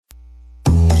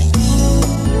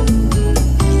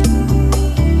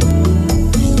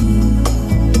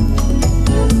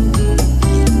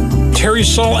Terry,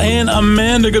 Saul, and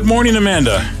Amanda. Good morning,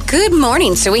 Amanda. Good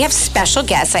morning. So we have special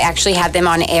guests. I actually had them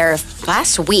on air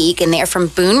last week, and they're from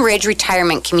Boone Ridge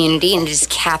Retirement Community, and it is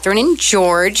Catherine and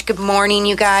George. Good morning,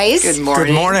 you guys. Good morning.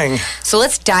 Good morning. So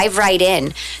let's dive right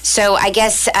in. So I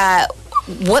guess,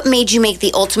 what made you make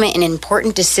the ultimate and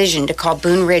important decision to call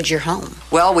Boone Ridge your home?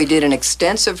 Well, we did an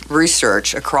extensive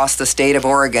research across the state of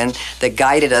Oregon that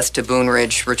guided us to Boone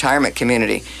Ridge Retirement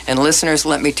Community. And listeners,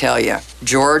 let me tell you,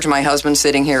 George, my husband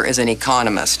sitting here, is an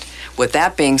economist. With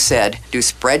that being said, do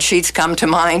spreadsheets come to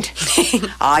mind?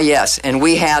 Yes, and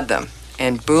we had them.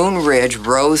 And Boone Ridge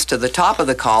rose to the top of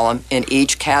the column in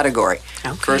each category.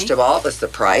 Okay. First of all, it was the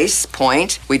price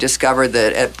point. We discovered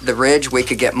that at the Ridge, we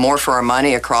could get more for our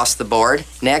money across the board.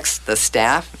 Next, the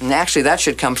staff. And actually, that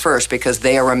should come first because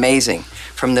they are amazing.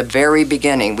 From the very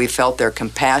beginning, we felt their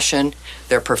compassion,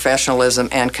 their professionalism,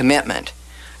 and commitment.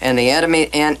 And the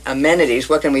amenities,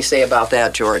 what can we say about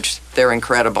that, George? They're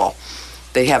incredible.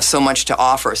 They have so much to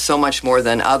offer, so much more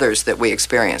than others that we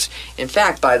experienced. In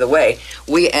fact, by the way,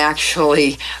 we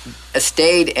actually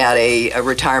stayed at a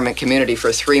retirement community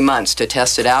for 3 months to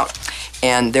test it out,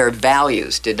 and their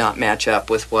values did not match up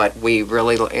with what we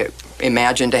really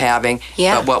imagined having,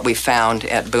 but what we found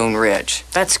at Boone Ridge.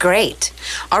 That's great.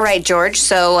 All right, George.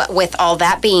 So with all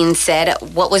that being said,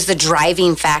 what was the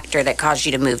driving factor that caused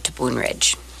you to move to Boone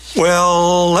Ridge?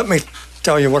 Well, let me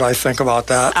tell you what I think about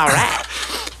that. All right.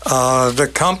 The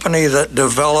company that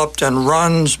developed and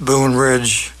runs Boone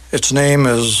Ridge, its name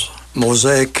is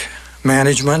Mosaic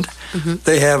Management. Mm-hmm.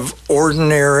 They have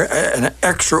ordinary and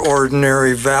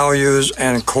extraordinary values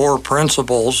and core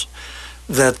principles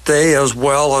that they, as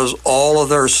well as all of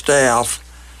their staff,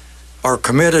 are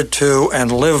committed to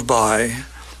and live by.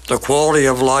 The quality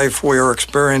of life we are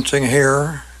experiencing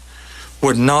here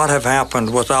would not have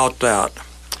happened without that.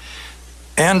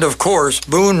 And of course,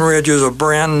 Boone Ridge is a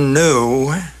brand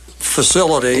new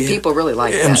facility and people really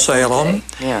like in that, Salem,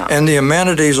 yeah. And the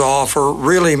amenities offer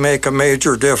really make a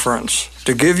major difference.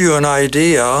 To give you an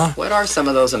idea, what are some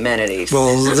of those amenities?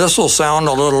 Well, this will sound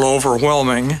a little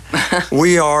overwhelming.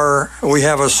 We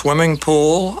have a swimming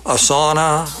pool, a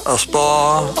sauna, a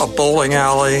spa, a bowling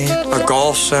alley, a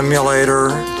golf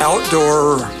simulator,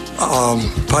 outdoor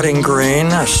putting green,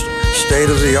 a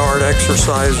state-of-the-art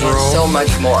exercise room. And so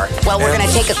much more. Well, we're going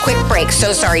to take a quick break.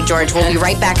 So sorry, George. We'll be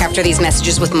right back after these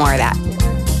messages with more of that.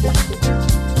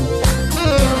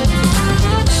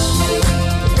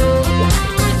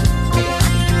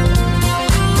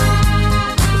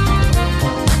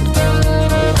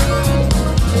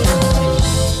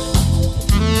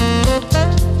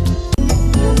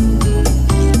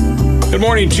 Good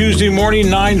morning, Tuesday morning,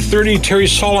 9:30. Terry,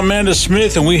 Saul, Amanda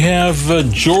Smith, and we have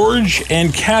George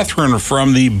and Catherine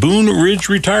from the Boone Ridge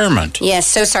Retirement. Yes,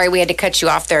 so sorry we had to cut you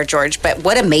off there, George, but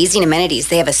what amazing amenities.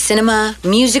 They have a cinema,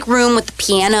 music room with the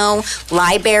piano,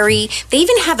 library. They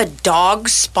even have a dog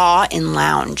spa and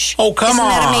lounge. Oh, come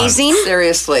on. Isn't that amazing?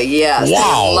 Seriously, yes.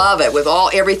 Wow. I love it with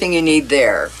everything you need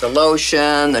there. The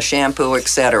lotion, the shampoo,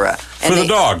 etc. For the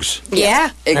dogs. Yeah.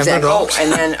 Exactly.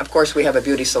 And then, of course, we have a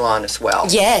beauty salon as well.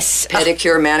 Yes.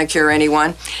 Pedicure, manicure,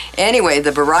 anyone. Anyway,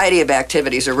 the variety of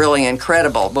activities are really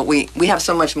incredible, but we have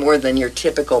so much more than your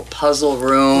typical puzzle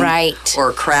room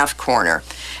or craft corner.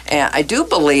 And I do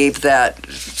believe that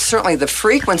certainly the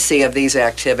frequency of these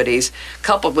activities,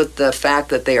 coupled with the fact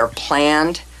that they are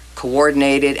planned,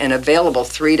 coordinated, and available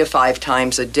 3 to 5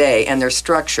 times a day, and they're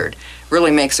structured,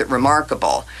 really makes it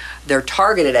remarkable. They're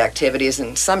targeted activities,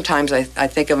 and sometimes I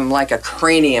think of them like a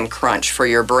cranium crunch for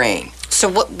your brain. So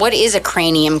what is a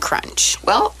cranium crunch?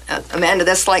 Well, Amanda,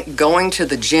 that's like going to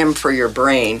the gym for your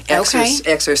brain,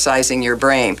 exercising your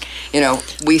brain. You know,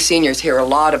 we seniors hear a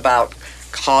lot about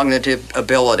cognitive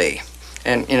ability.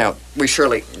 And, you know, we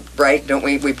surely, right, don't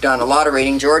we? We've done a lot of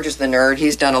reading. George is the nerd.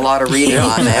 He's done a lot of reading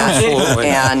on that. Absolutely.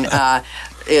 And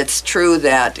it's true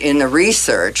that in the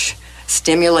research,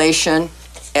 stimulation,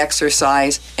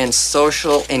 exercise, and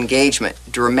social engagement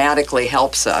dramatically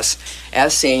helps us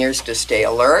as seniors to stay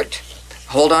alert,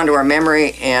 hold on to our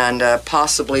memory, and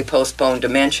possibly postpone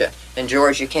dementia. And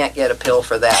George, you can't get a pill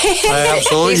for that.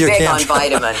 Absolutely, He's you big can't. on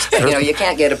vitamins, but you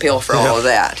can't get a pill for all of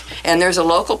that. And there's a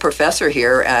local professor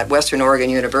here at Western Oregon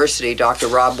University, Dr.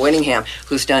 Rob Winningham,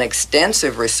 who's done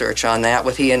extensive research on that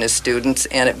with he and his students,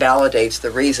 and it validates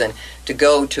the reason to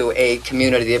go to a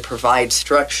community that provides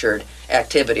structured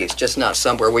activities, just not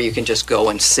somewhere where you can just go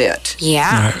and sit.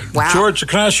 Yeah. Wow. George,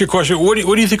 can I ask you a question? What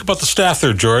do you think about the staff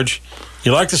there, George?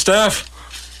 You like the staff?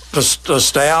 The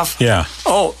staff? Yeah.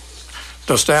 Oh,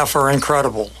 the staff are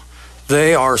incredible.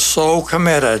 They are so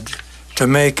committed to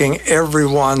making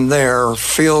everyone there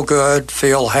feel good,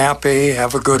 feel happy,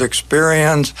 have a good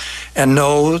experience, and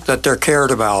know that they're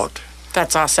cared about.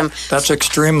 That's awesome. That's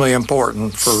extremely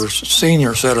important for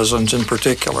senior citizens in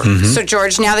particular. So,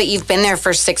 George, now that you've been there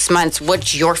for 6 months,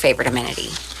 what's your favorite amenity?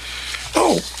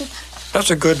 Oh, that's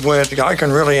a good way. I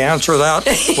can really answer that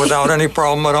without any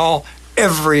problem at all.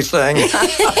 Everything.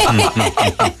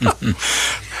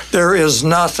 There is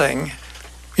nothing.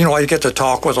 You know, I get to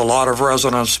talk with a lot of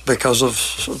residents because of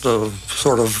the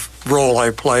sort of role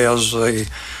I play as a...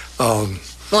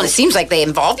 Well, it seems like they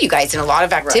involve you guys in a lot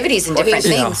of activities and different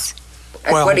things.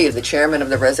 Well, what are you, the chairman of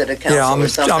the resident council Yeah, or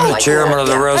something I'm the like chairman that? of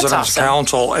the Yeah, that's Residents awesome.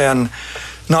 Council, and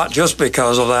not just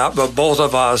because of that, but both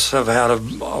of us have had a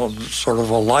sort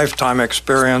of a lifetime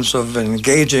experience of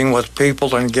engaging with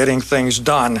people and getting things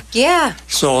done. Yeah.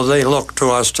 So they look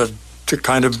to us to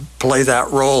kind of play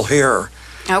that role here.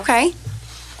 Okay.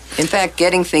 In fact,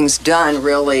 getting things done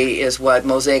really is what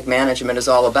Mosaic Management is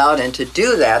all about. And to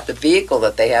do that, the vehicle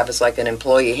that they have is like an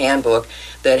employee handbook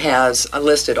that has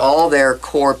listed all their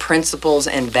core principles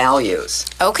and values.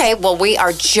 Okay, well, we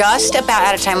are just about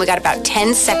out of time. We got about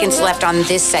 10 seconds left on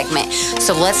this segment.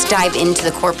 So let's dive into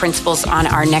the core principles on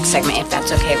our next segment, if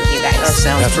that's okay with you That guys.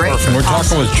 sounds That's great. perfect. And we're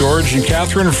talking with George and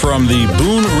Catherine from the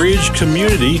Boone Ridge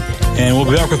community, and we'll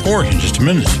be back with more in just a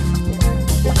minute.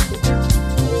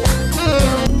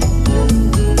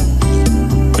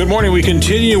 Good morning. We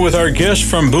continue with our guests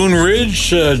from Boone Ridge,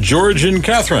 George and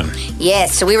Catherine.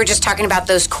 Yes, so we were just talking about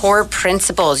those core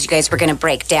principles you guys were going to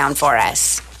break down for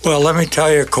us. Well, let me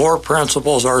tell you, core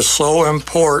principles are so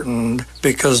important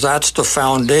because that's the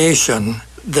foundation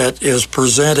that is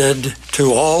presented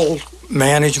to all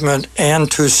management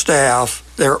and to staff.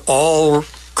 They're all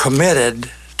committed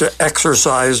to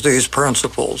exercise these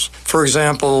principles. For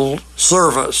example,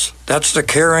 service. That's the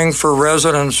caring for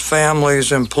residents,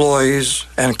 families, employees,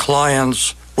 and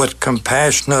clients with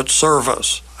compassionate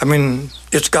service. I mean,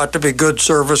 it's got to be good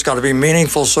service, got to be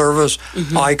meaningful service,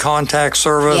 eye contact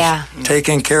service, Yeah.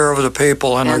 taking care of the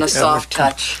people. And a soft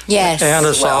touch. Yes. And a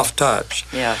Well. soft touch.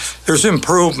 Yes. There's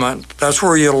improvement. That's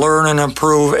where you learn and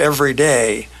improve every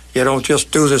day. You don't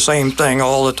just do the same thing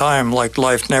all the time like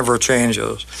life never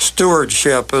changes.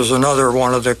 Stewardship is another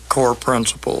one of the core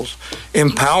principles.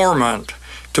 Empowerment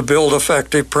to build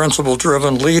effective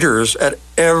principle-driven leaders at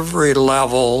every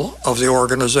level of the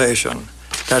organization.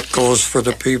 That goes for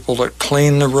the people that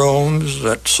clean the rooms,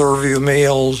 that serve you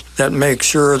meals, that make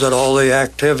sure that all the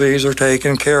activities are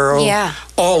taken care of. Yeah.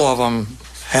 All of them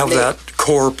have that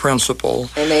core principle.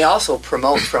 And they also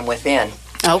promote from within.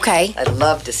 Okay. I'd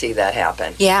love to see that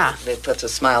happen. Yeah. It puts a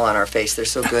smile on our face. They're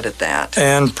so good at that.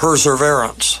 And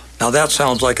perseverance. Now that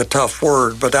sounds like a tough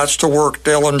word, but that's to work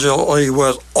diligently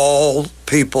with all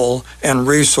people and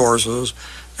resources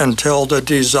until the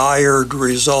desired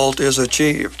result is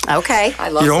achieved. Okay. I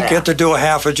love You don't that. get to do a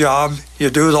half a job, you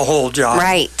do the whole job.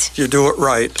 Right. You do it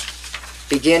right.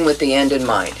 Begin with the end in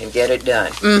mind and get it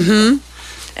done.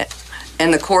 Mm-hmm.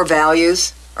 And the core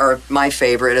values are my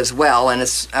favorite as well, and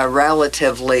it's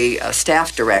relatively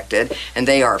staff-directed, and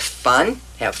they are fun,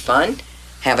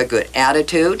 have a good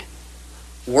attitude,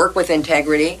 work with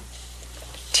integrity,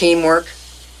 teamwork,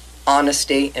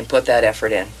 honesty, and put that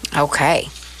effort in. Okay.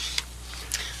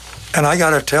 And I got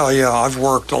to tell you, I've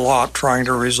worked a lot trying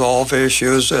to resolve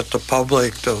issues at the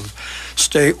public, the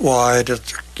statewide,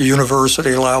 at the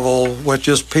university level, with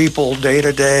just people day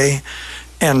to day.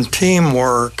 And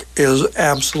teamwork is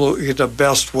absolutely the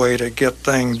best way to get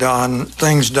things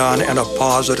done in a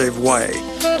positive way.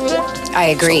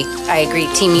 I agree.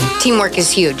 Teamwork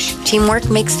is huge. Teamwork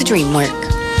makes the dream work.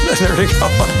 There you go.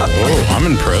 Oh, I'm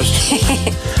impressed.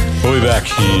 We'll be back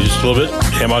in just a little bit.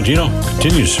 Cam Bongino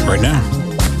continues right now.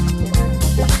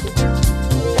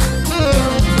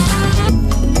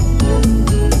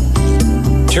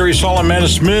 Terry Solomon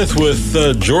Smith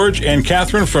with George and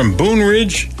Catherine from Boone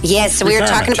Ridge. Yes, so we were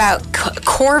talking about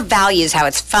core values, how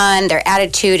it's fun, their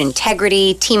attitude,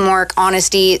 integrity, teamwork,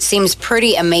 honesty. It seems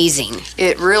pretty amazing.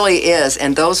 It really is,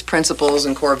 and those principles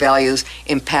and core values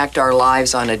impact our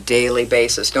lives on a daily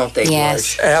basis, don't they,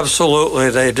 Yes. George? Absolutely,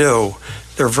 they do.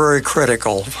 They're very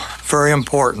critical, very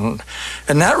important.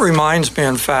 And that reminds me,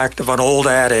 in fact, of an old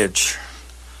adage.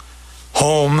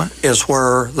 Home is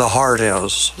where the heart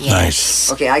is.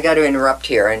 Nice. Okay, I got to interrupt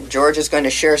here, and George is going to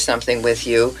share something with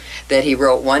you that he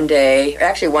wrote one day,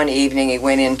 actually one evening. He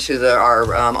went into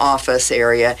our office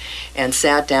area and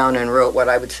sat down and wrote what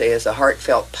I would say is a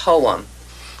heartfelt poem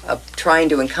of trying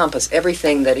to encompass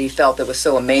everything that he felt that was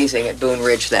so amazing at Boone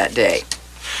Ridge that day.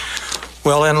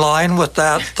 Well, in line with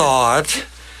that thought,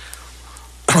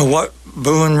 what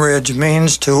Boone Ridge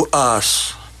means to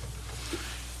us.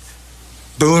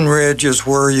 Boone Ridge is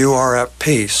where you are at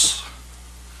peace.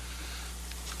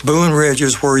 Boone Ridge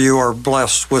is where you are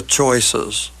blessed with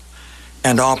choices.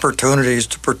 and opportunities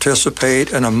to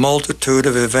participate in a multitude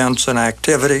of events and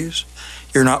activities.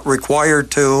 You're not required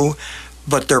to,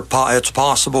 but it's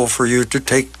possible for you to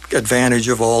take advantage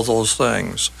of all those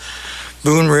things.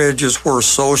 Boone Ridge is where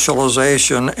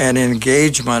socialization and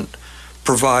engagement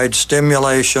provide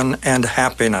stimulation and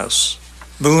happiness.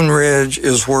 Boone Ridge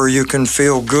is where you can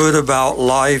feel good about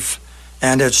life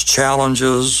and its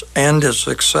challenges and its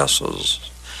successes.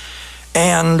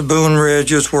 And Boone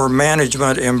Ridge is where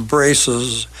management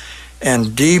embraces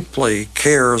and deeply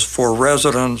cares for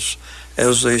residents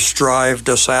as they strive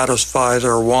to satisfy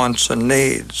their wants and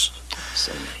needs.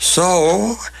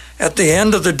 So, at the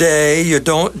end of the day, you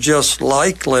don't just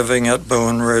like living at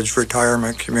Boone Ridge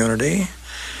Retirement Community.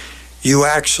 You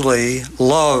actually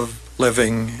love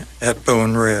living at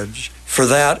Boone Ridge, for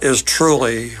that is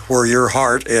truly where your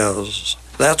heart is.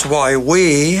 That's why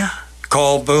we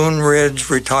call Boone Ridge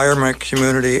Retirement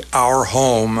Community our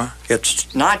home.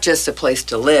 It's not just a place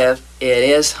to live, it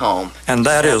is home. And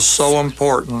that is so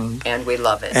important. And we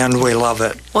love it. And we love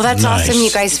it. Well, that's Nice. awesome you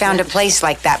guys found a place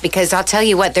like that, because I'll tell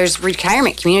you what, there's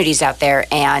retirement communities out there,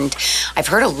 and I've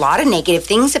heard a lot of negative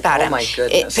things about them. Oh, my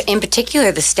goodness. In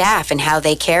particular, the staff and how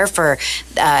they care for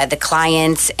the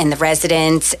clients and the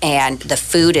residents, and the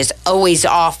food is always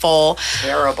awful.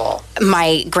 Terrible.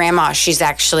 My grandma, she's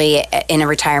actually in a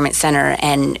retirement center,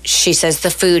 and she says the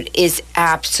food is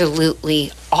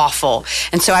absolutely awful.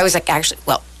 And so I was like, actually,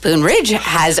 well, Boone Ridge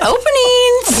has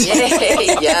openings.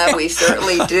 Yay, yeah, we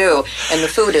certainly do. And the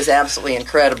food is absolutely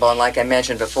incredible. And like I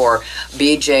mentioned before,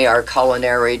 BJ, our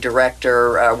culinary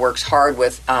director, works hard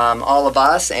with all of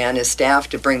us and his staff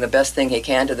to bring the best thing he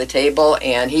can to the table.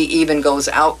 And he even goes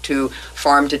out to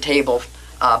farm-to-table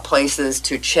places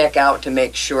to check out to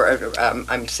make sure,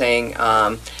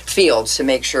 fields, to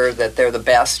make sure that they're the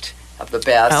best of the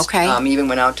best. Okay. Even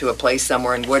went out to a place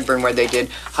somewhere in Woodburn where they did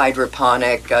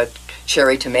hydroponic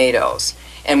cherry tomatoes.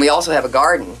 And we also have a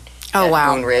garden Oh, at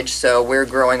wow. Boone Ridge, so we're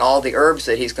growing all the herbs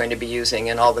that he's going to be using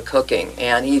in all the cooking.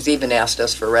 And he's even asked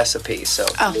us for recipes. So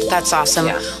Oh, that's awesome.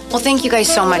 Yeah. Well, thank you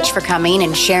guys so much for coming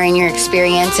and sharing your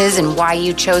experiences and why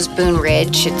you chose Boone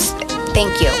Ridge.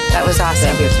 Thank you. That was awesome.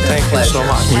 thank you. It's been a Thank you pleasure. so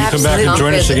much. Will you come back and Absolutely.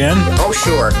 join us again? Oh,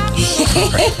 sure.